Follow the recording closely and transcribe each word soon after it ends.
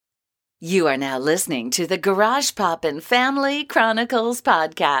You are now listening to the Garage Poppin' Family Chronicles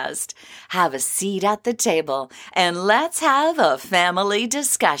podcast. Have a seat at the table and let's have a family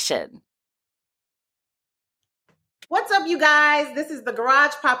discussion. What's up, you guys? This is the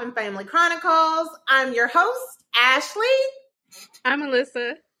Garage Poppin' Family Chronicles. I'm your host, Ashley. I'm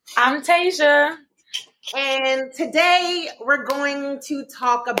Alyssa. I'm Tasia. And today we're going to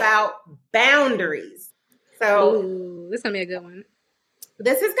talk about boundaries. So, this is going to be a good one.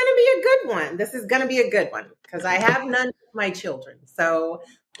 This is going to be a good one. This is going to be a good one because I have none of my children. So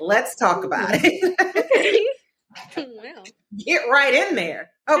let's talk about it. Well, get right in there.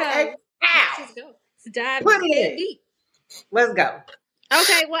 Okay. Let's go. Let's dive Put it in. deep. Let's go.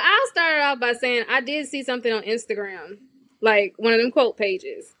 Okay, well, I'll start off by saying I did see something on Instagram, like one of them quote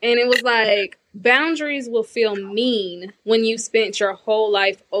pages. And it was like, boundaries will feel mean when you spent your whole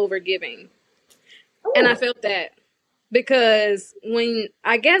life over giving. Ooh. And I felt that. Because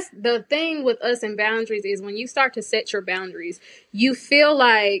I guess the thing with us and boundaries is when you start to set your boundaries, you feel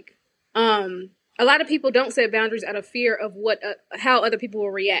like a lot of people don't set boundaries out of fear of how other people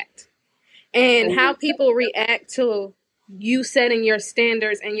will react. And how people react to you setting your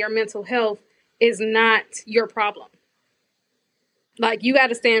standards and your mental health is not your problem. Like, you got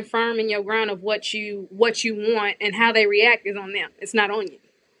to stand firm in your ground of what you want, and how they react is on them. It's not on you.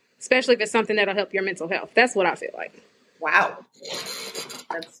 Especially if it's something that'll help your mental health. That's what I feel like. Wow.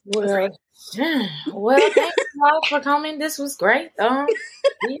 Well, thanks guys for coming. This was great. We're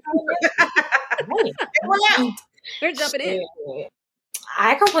jumping in.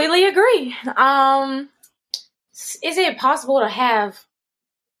 I completely agree. Is it possible to have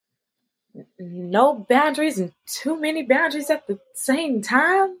no boundaries and too many boundaries at the same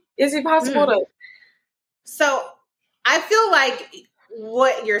time? Is it possible to? So I feel like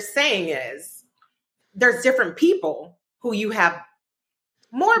what you're saying is there's different people who you have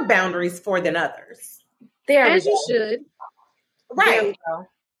more boundaries for than others. As you should. Right.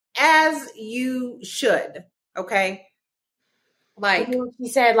 As you should. Okay. Like he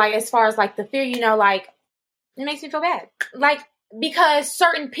said, like, as far as like the fear, like, it makes me feel bad. Like, because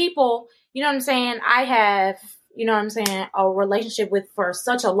certain people, you know what I'm saying, I have, a relationship with for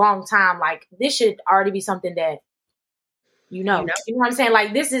such a long time. Like, this should already be something that, you know what I'm saying?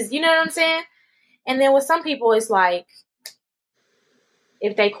 Like, this is, you know what I'm saying? And then with some people, it's like,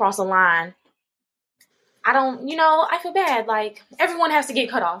 if they cross a line, I feel bad. Like, everyone has to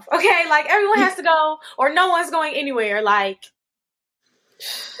get cut off. Okay. Like, everyone has to go, or no one's going anywhere. Like,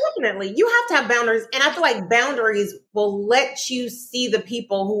 definitely, you have to have boundaries. And I feel like boundaries will let you see the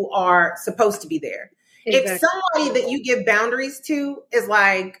people who are supposed to be there. Exactly. If somebody that you give boundaries to is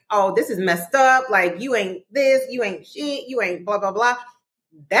like, oh, this is messed up. Like, you ain't this, you ain't shit, you ain't blah, blah, blah.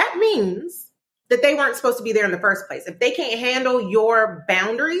 That means that they weren't supposed to be there in the first place. If they can't handle your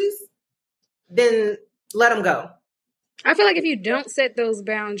boundaries, then let them go. I feel like if you don't set those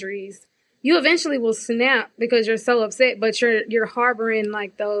boundaries, you eventually will snap because you're so upset, but you're harboring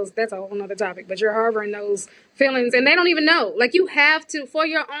like those, that's a whole nother topic, but you're harboring those feelings and they don't even know. Like, you have to, for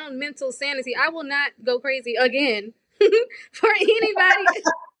your own mental sanity, I will not go crazy again for anybody.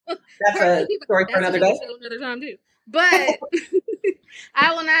 That's a story for another day. Another time too. But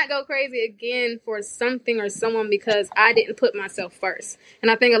I will not go crazy again for something or someone because I didn't put myself first. And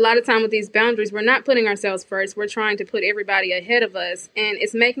I think a lot of time with these boundaries, we're not putting ourselves first. We're trying to put everybody ahead of us, and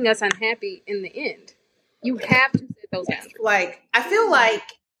it's making us unhappy in the end. You have to set those boundaries. Like, I feel like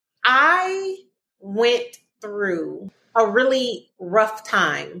I went through a really rough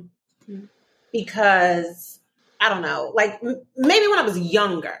time because, I don't know, like maybe when I was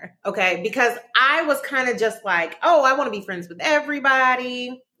younger, okay? Because I was kind of just like, oh, I want to be friends with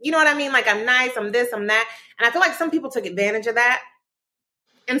everybody. You know what I mean? Like, I'm nice, I'm this, I'm that. And I feel like some people took advantage of that.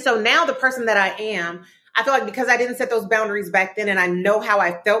 And so now the person that I am, I feel like because I didn't set those boundaries back then and I know how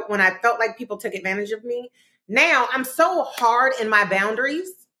I felt when I felt like people took advantage of me, now I'm so hard in my boundaries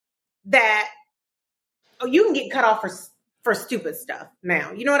that you can get cut off for stupid stuff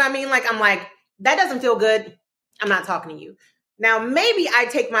now. You know what I mean? Like, I'm like, that doesn't feel good. I'm not talking to you. Now, maybe I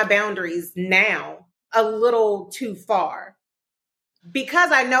take my boundaries now a little too far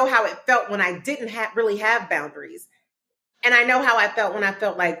because I know how it felt when I didn't really have boundaries. And I know how I felt when I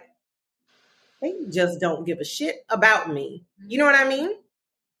felt like they just don't give a shit about me. You know what I mean?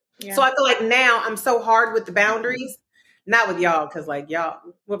 Yeah. So I feel like now I'm so hard with the boundaries, not with y'all, because like y'all,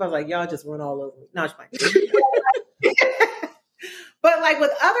 what if I was like, y'all just run all over me? No, it's fine. But like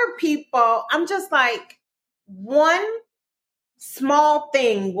with other people, I'm just like, one small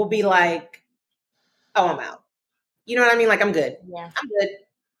thing will be like, oh, I'm out. You know what I mean? Like, I'm good. Yeah.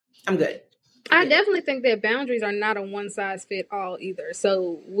 I'm good. I definitely think that boundaries are not a one size fit all either.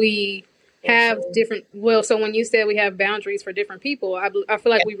 So we have different. Well, so when you said we have boundaries for different people, I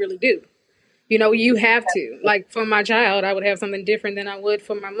feel like we really do. You know, you have to. Like for my child, I would have something different than I would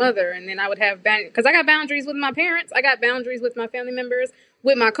for my mother, and then I would have because I got boundaries with my parents, I got boundaries with my family members,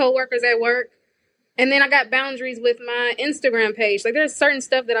 with my coworkers at work. And then I got boundaries with my Instagram page. Like, there's certain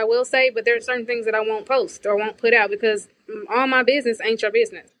stuff that I will say, but there's certain things that I won't post or won't put out because all my business ain't your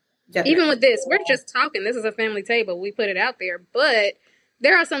business. Definitely. Even with this, we're just talking. This is a family table. We put it out there. But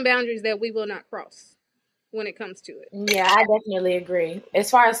there are some boundaries that we will not cross when it comes to it. Yeah, I definitely agree. As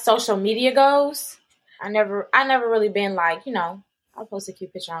far as social media goes, I never really been like, you know, I'll post a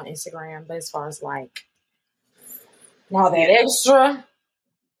cute picture on Instagram. But as far as like all that extra...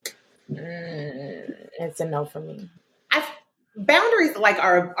 it's a no for me. Boundaries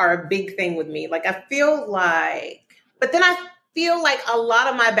are a big thing with me. Like I feel like a lot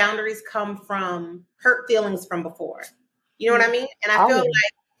of my boundaries come from hurt feelings from before. You know what I mean? And I feel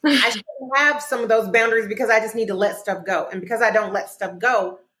like I should have some of those boundaries because I just need to let stuff go. And because I don't let stuff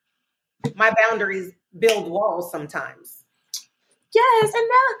go, my boundaries build walls sometimes. Yes, and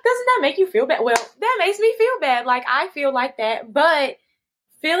doesn't that make you feel bad? Well, that makes me feel bad. Like I feel like that, but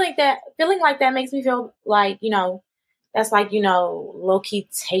feeling like that makes me feel like, you know, that's like, you know, low key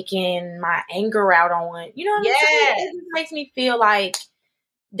taking my anger out on, you know what I'm saying? It just makes me feel like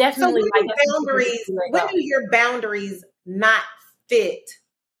definitely so when do your boundaries not fit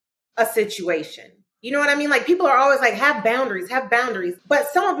a situation? You know what I mean? Like people are always like, have boundaries. But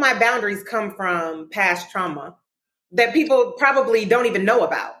some of my boundaries come from past trauma that people probably don't even know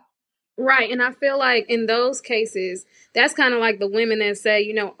about. Right. And I feel like in those cases, that's kind of like the women that say,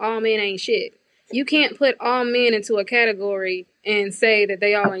 you know, all men ain't shit. You can't put all men into a category and say that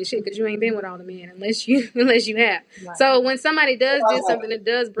they all ain't shit because you ain't been with all the men unless you have. Right. So when somebody does do something that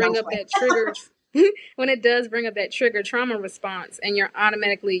does bring up that trigger, when it does bring up that trigger trauma response and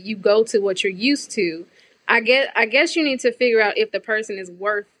you go to what you're used to, I guess you need to figure out if the person is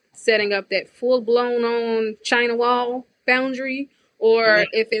worth setting up that full blown on China wall boundary. Or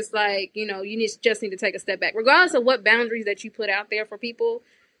if it's like, you know, you just need to take a step back. Regardless of what boundaries that you put out there for people,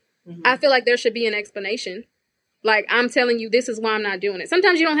 I feel like there should be an explanation. Like, I'm telling you, this is why I'm not doing it.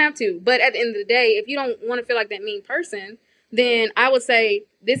 Sometimes you don't have to. But at the end of the day, if you don't want to feel like that mean person, then I would say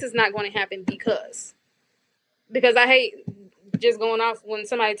this is not going to happen because I hate just going off when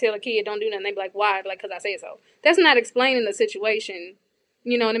somebody tell a kid don't do nothing. They be like, why? Like, because I say so. That's not explaining the situation,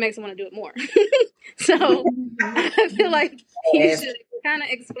 you know, and it makes them want to do it more. So I feel like you should kind of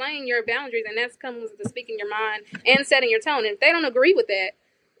explain your boundaries, and that comes with speaking your mind and setting your tone. And if they don't agree with that,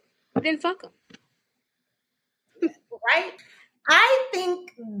 then fuck them. Right? I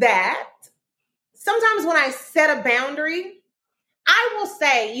think that sometimes when I set a boundary, I will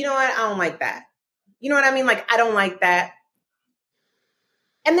say, you know what? I don't like that. You know what I mean? Like, I don't like that.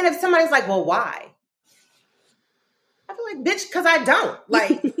 And then if somebody's like, well, why? I feel like, bitch, because I don't.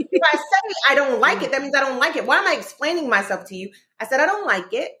 Like, if I say I don't like it, that means I don't like it. Why am I explaining myself to you? I said I don't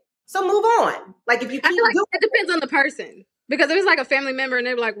like it, so move on. Like, if you keep doing it depends on the person. Because if it's like a family member and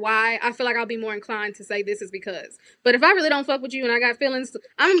they're like, why? I feel like I'll be more inclined to say this is because. But if I really don't fuck with you and I got feelings,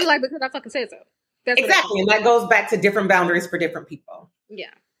 I'm going to be like, because I fucking said so. That's exactly. And that goes back to different boundaries for different people.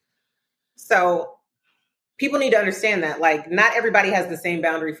 Yeah. So people need to understand that. Like, not everybody has the same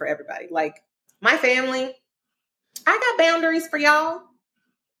boundary for everybody. Like, my family, I got boundaries for y'all.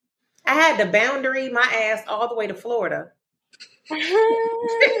 I had to boundary my ass all the way to Florida. Okay.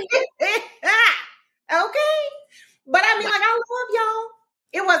 But I mean, like, I love y'all.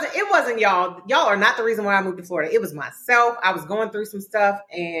 It wasn't y'all. Y'all are not the reason why I moved to Florida. It was myself. I was going through some stuff,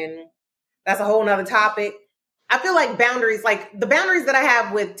 and that's a whole nother topic. I feel like boundaries, like the boundaries that I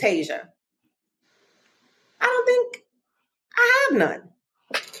have with Tasia, I don't think I have none.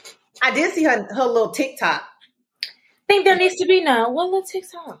 I did see her little TikTok. I think there needs to be none. What little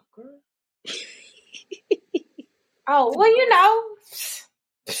TikTok, girl? Oh, well, you know.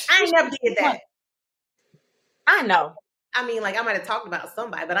 I ain't never did that. I know. I mean, like, I might have talked about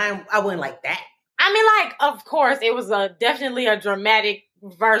somebody, but I wasn't like that. I mean, like, of course, it was definitely a dramatic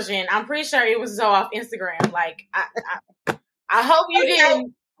version. I'm pretty sure it was so off Instagram. Like, I hope you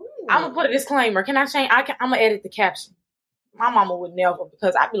didn't. I'm gonna put a disclaimer. Can I change? I'm gonna edit the caption. My mama would never,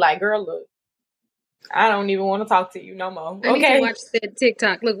 because I'd be like, girl, look, I don't even want to talk to you no more. I need to watch that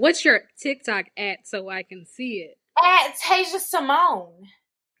TikTok. Look, what's your TikTok at so I can see it? At Tasia Simone.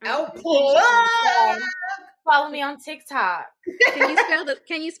 Oh, follow me on TikTok. Can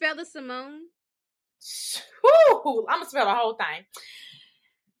you spell the Simone? Woo, I'm gonna spell the whole thing.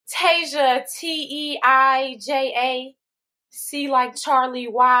 Tasia, Teija, C like Charlie,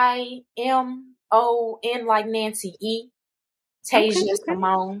 YMON like Nancy E. Tasia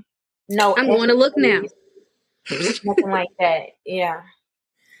Simone. No, I'm going to look now. nothing like that. Yeah.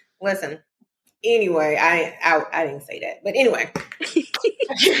 Listen. Anyway, I didn't say that, but anyway.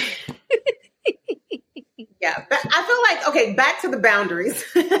 Yeah, but I feel like, okay, back to the boundaries.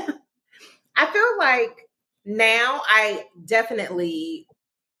 I feel like now I definitely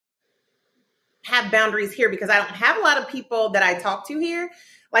have boundaries here because I don't have a lot of people that I talk to here.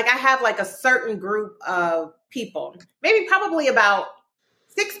 Like I have like a certain group of people, maybe probably about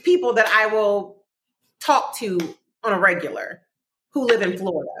 6 people that I will talk to on a regular who live in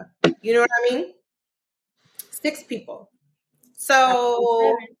Florida. You know what I mean? 6 people.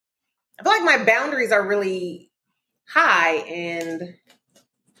 So I feel like my boundaries are really high, and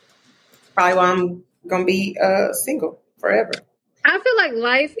probably why I'm going to be single forever. I feel like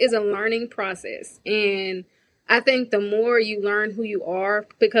life is a learning process. And I think the more you learn who you are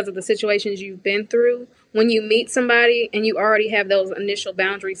because of the situations you've been through, when you meet somebody and you already have those initial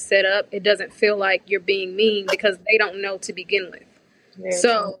boundaries set up, it doesn't feel like you're being mean because they don't know to begin with.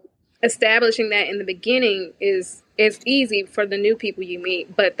 So establishing that in the beginning is easy for the new people you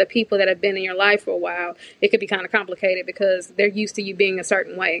meet, but the people that have been in your life for a while, it could be kind of complicated because they're used to you being a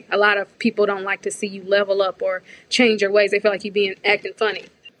certain way. A lot of people don't like to see you level up or change your ways. They feel like you being acting funny.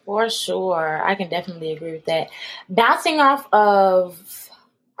 For sure. I can definitely agree with that. Bouncing off of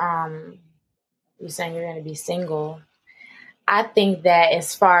you saying you're going to be single, I think that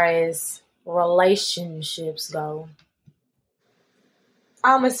as far as relationships go,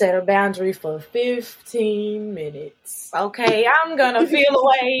 I'm going to set a boundary for 15 minutes. Okay, I'm going to feel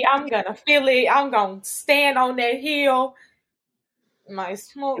away. I'm going to feel it. I'm going to stand on that hill. Might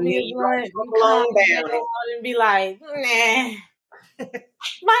smoke me a blunt and be like, nah.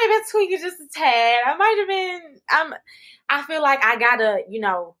 Might have been tweaking just a tad. I might have been, I feel like I gotta,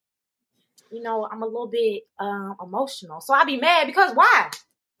 I'm a little bit emotional. So I'll be mad because why?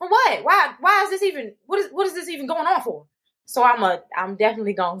 For what? Why is this even, what is this even going on for? So I'm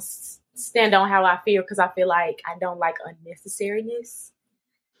definitely going to stand on how I feel because I feel like I don't like unnecessariness.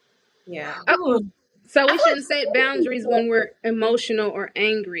 Yeah. So we shouldn't set boundaries when we're emotional or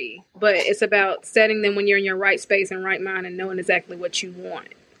angry, but it's about setting them when you're in your right space and right mind and knowing exactly what you want.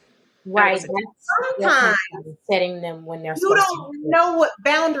 Right. Sometimes setting them when they're you don't know what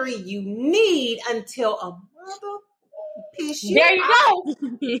boundary you need until a mother piece you. There you go.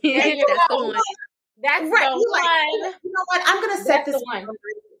 That's the one. That's right. the one. Like, you know what? I'm gonna set this boundary,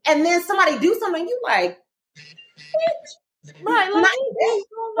 and then somebody do something. You like, right?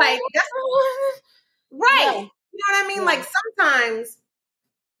 Like that's right. No. You know what I mean? Yeah. Like sometimes,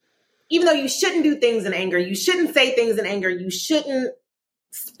 even though you shouldn't do things in anger, you shouldn't say things in anger, you shouldn't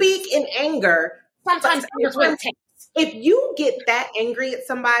speak in anger. Sometimes if you get that angry at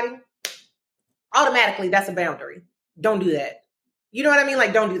somebody, automatically that's a boundary. Don't do that. You know what I mean?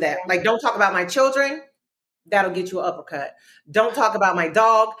 Like, don't do that. Like, don't talk about my children. That'll get you an uppercut. Don't talk about my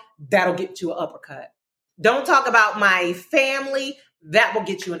dog. That'll get you an uppercut. Don't talk about my family. That will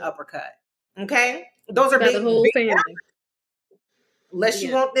get you an uppercut. Okay? Those are big, the whole big family. boundaries. Unless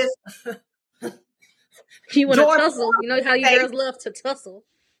you want this. You want to tussle. You know how you girls love to tussle.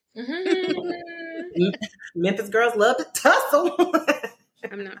 Mm-hmm. Memphis girls love to tussle.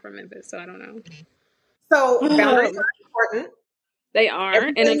 I'm not from Memphis, so I don't know. So boundaries are important. They are,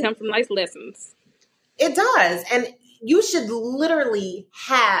 and they come from nice lessons. It does. And you should literally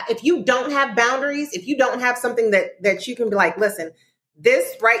have, if you don't have boundaries, if you don't have something that you can be like, listen,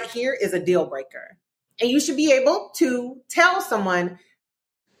 this right here is a deal breaker. And you should be able to tell someone,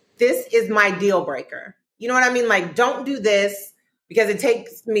 this is my deal breaker. You know what I mean? Like, don't do this because it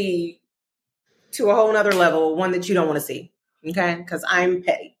takes me to a whole nother level, one that you don't want to see. Okay? Because I'm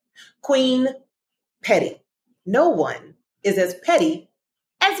petty. Queen petty. No one is as petty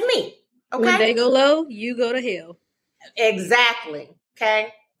as me. Okay? When they go low, you go to hell. Exactly.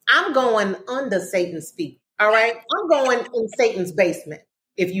 Okay? I'm going under Satan's feet. All right? I'm going in Satan's basement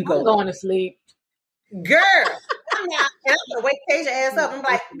if you go. I'm going to sleep. Girl, I'm not. And I'm going to wake Tasia ass up. I'm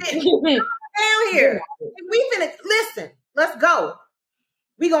like, down here. We finna, listen, let's go.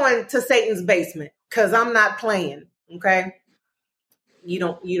 We going to Satan's basement because I'm not playing. Okay? You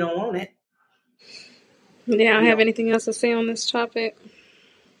don't want it. Yeah, I don't have anything else to say on this topic.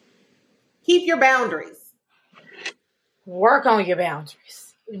 Keep your boundaries. Work on your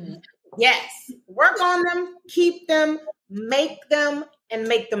boundaries. Yes. Work on them, keep them, make them, and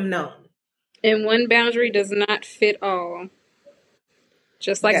make them known. And one boundary does not fit all.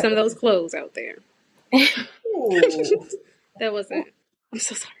 Just like some of those clothes out there. That wasn't. I'm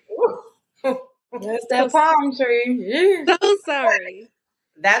so sorry. That's that palm tree. So sorry.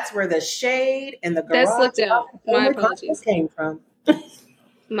 That's where the shade and the garage that slipped out. My apologies. came from.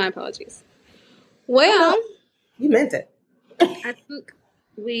 My apologies. Well, you meant it. I think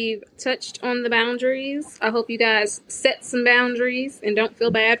we've touched on the boundaries. I hope you guys set some boundaries and don't feel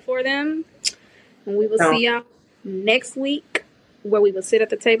bad for them. And we will see y'all next week, where we will sit at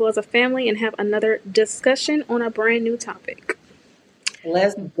the table as a family and have another discussion on a brand new topic.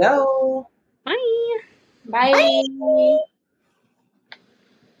 Let's go. Bye. Bye.